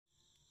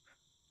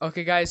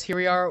Okay, guys, here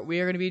we are. We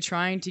are going to be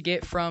trying to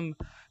get from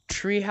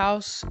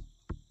treehouse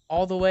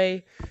all the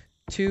way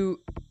to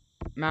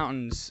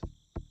mountains.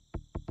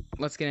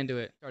 Let's get into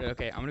it.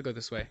 Okay, I'm going to go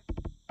this way.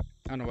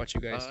 I don't know about you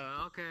guys.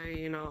 Okay,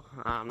 you know,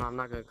 I'm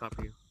not gonna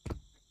copy you.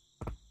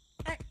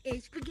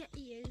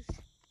 Spaghetti is.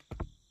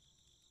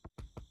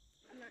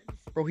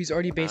 Bro, he's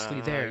already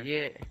basically there.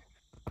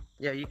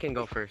 Yeah, you can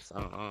go first.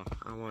 I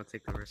want to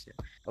take the risk yet.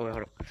 Oh, wait,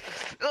 hold on.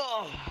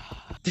 Oh!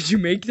 Did you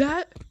make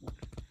that?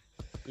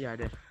 Yeah, I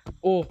did.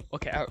 Oh,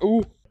 okay.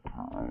 Ooh.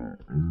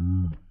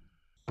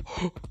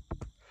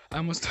 I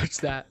almost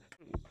touched that.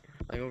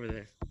 Like over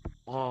there.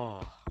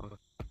 Oh.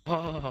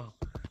 Oh.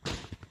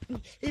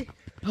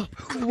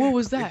 What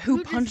was that?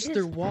 Who punched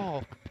their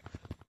wall?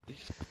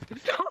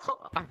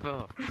 I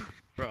fell.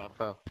 Bro, I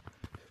fell.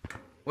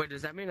 Wait,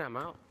 does that mean I'm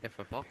out if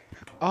I fall?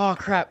 Oh,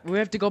 crap. We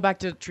have to go back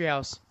to the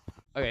treehouse.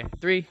 Okay,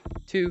 3,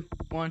 2,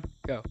 1,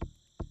 go.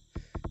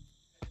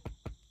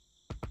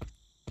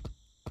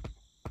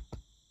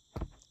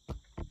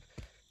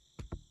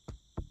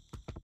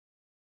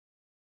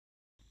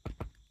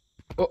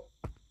 Oh.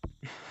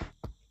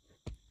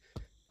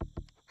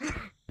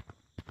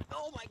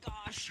 Oh my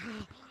gosh.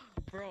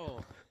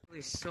 Bro,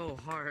 it's so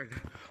hard.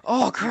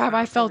 Oh, crap.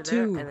 I fell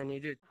too. And then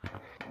you do.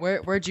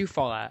 Where'd you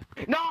fall at?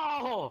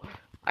 No!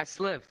 I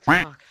slipped.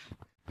 Fuck.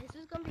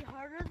 This is gonna be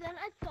harder than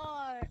I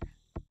thought.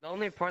 The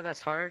only part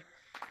that's hard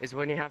is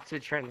when you have to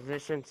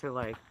transition to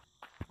like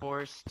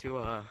forest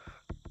to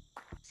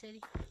City.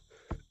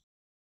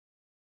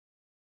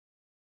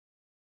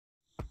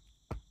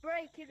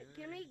 Bray,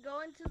 can we go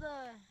into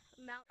the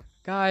mountain?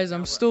 Guys,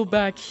 I'm still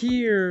back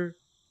here.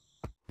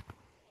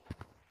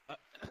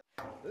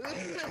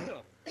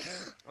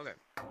 Okay.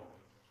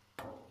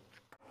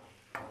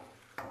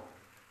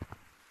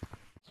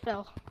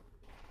 Fell.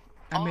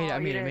 I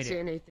made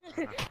it.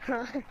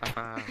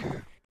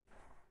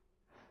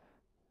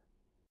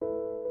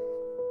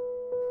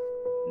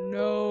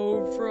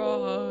 No,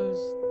 Frost.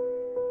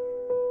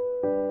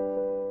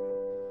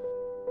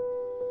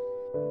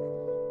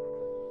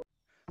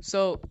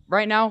 So,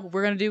 right now,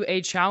 we're going to do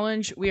a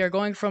challenge. We are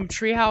going from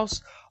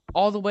treehouse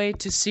all the way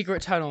to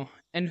secret tunnel.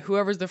 And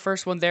whoever's the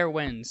first one there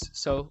wins.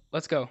 So,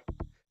 let's go.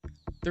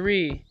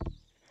 3,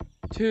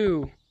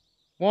 2,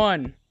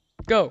 1,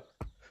 go.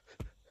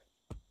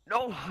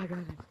 No, I got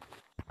it.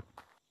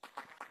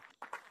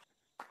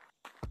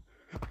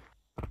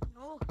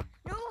 No,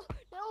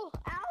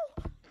 ow!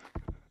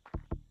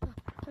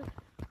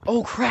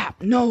 Oh,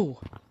 crap, no.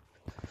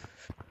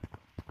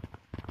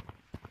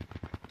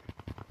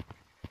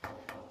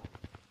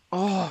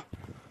 Oh,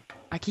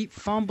 I keep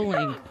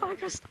fumbling.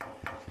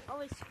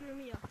 Always screw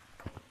me up.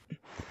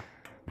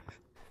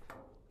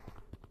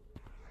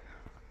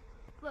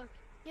 Look,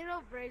 you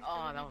know Bray's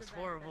Oh, that was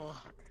horrible.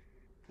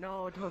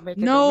 No, don't make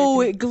it.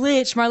 No, it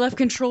glitched. My left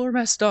controller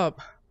messed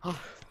up.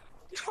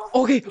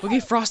 Okay,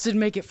 Frost didn't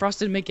make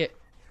it.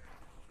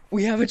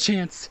 We have a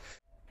chance.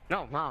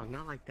 No, Mom,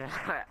 not like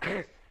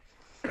that.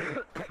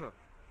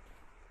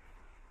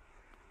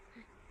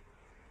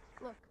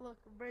 Look,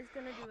 Bray's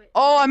gonna do it.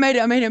 Oh, I made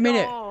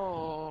it.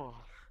 Oh.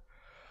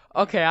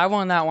 Okay, I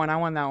won that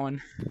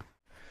one.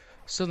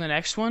 So the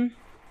next one,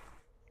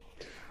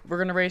 we're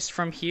gonna race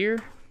from here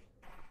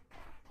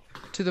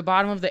to the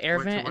bottom of the air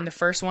vent, and the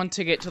first one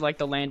to get to like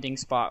the landing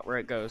spot where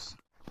it goes.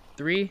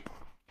 3,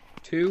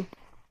 2,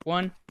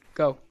 1,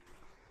 go.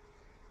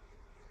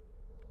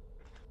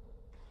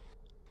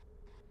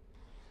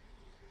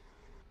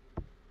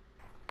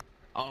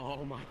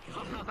 Oh my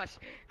gosh.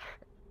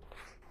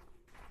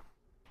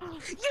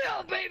 Get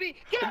out, baby!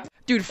 Get out!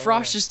 Dude,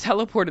 Frost just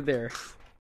teleported there.